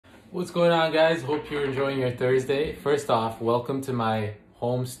What's going on, guys? Hope you're enjoying your Thursday. First off, welcome to my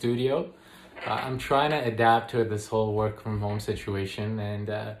home studio. I'm trying to adapt to this whole work from home situation, and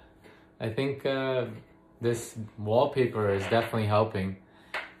I think this wallpaper is definitely helping.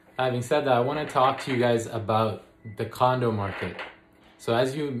 Having said that, I want to talk to you guys about the condo market. So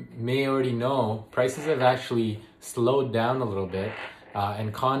as you may already know, prices have actually slowed down a little bit,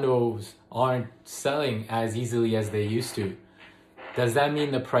 and condos aren't selling as easily as they used to. Does that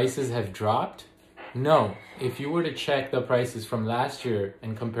mean the prices have dropped? No. If you were to check the prices from last year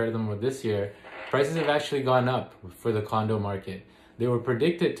and compare them with this year, prices have actually gone up for the condo market. They were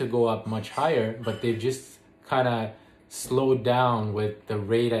predicted to go up much higher, but they've just kind of slowed down with the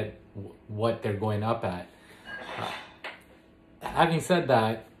rate at what they're going up at. Having said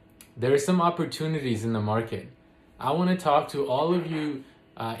that, there are some opportunities in the market. I want to talk to all of you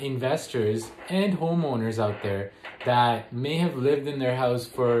investors and homeowners out there that may have lived in their house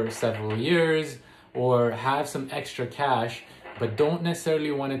for several years or have some extra cash but don't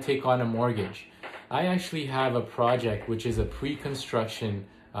necessarily want to take on a mortgage. I actually have a project which is a pre-construction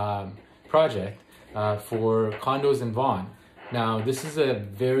project for condos in Vaughan. Now, this is a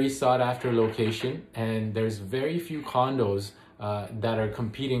very sought after location, and there's very few condos that are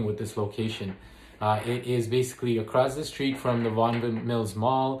competing with this location. It is basically across the street from the Vaughan Mills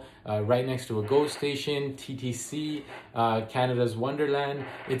Mall, right next to a GO station, TTC, Canada's Wonderland.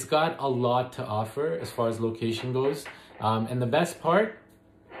 It's got a lot to offer as far as location goes. And the best part,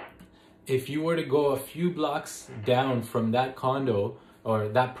 if you were to go a few blocks down from that condo or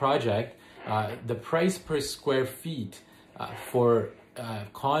that project, the price per square feet for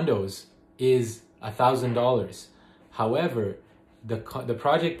condos is $1,000. However, the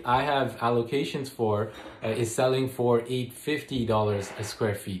project I have allocations for is selling for $850 a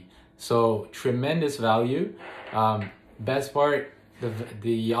square feet. So tremendous value. Best part,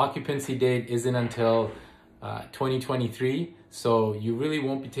 the occupancy date isn't until 2023, so you really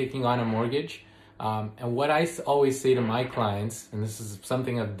won't be taking on a mortgage. And what I always say to my clients, and this is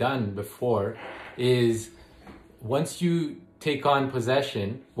something I've done before, is once you take on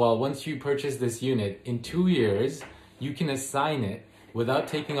possession, once you purchase this unit, in 2 years, you can assign it without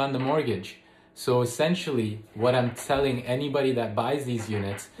taking on the mortgage. So essentially, what I'm telling anybody that buys these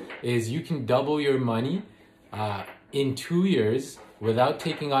units is you can double your money in 2 years without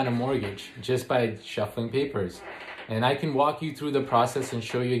taking on a mortgage, just by shuffling papers. And I can walk you through the process and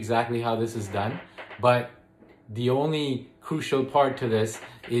show you exactly how this is done. But the only crucial part to this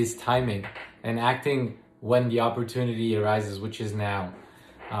is timing and acting when the opportunity arises, which is now.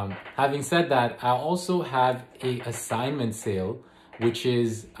 Having said that, I also have a assignment sale, which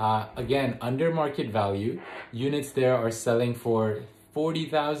is again under market value. Units there are selling for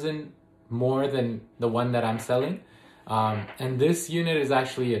 $40,000 more than the one that I'm selling, and this unit is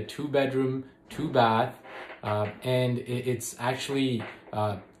actually a 2-bedroom, 2-bath, and it's actually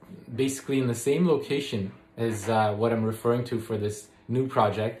basically in the same location as what I'm referring to for this new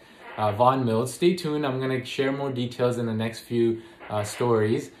project, Vaughan Mills. Stay tuned. I'm going to share more details in the next few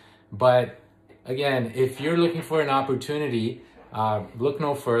stories. But again, if you're looking for an opportunity, look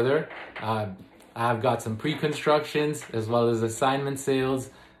no further. I've got some pre-constructions as well as assignment sales.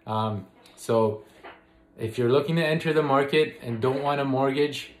 So if you're looking to enter the market and don't want a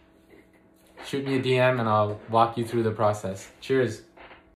mortgage, shoot me a DM and I'll walk you through the process. Cheers.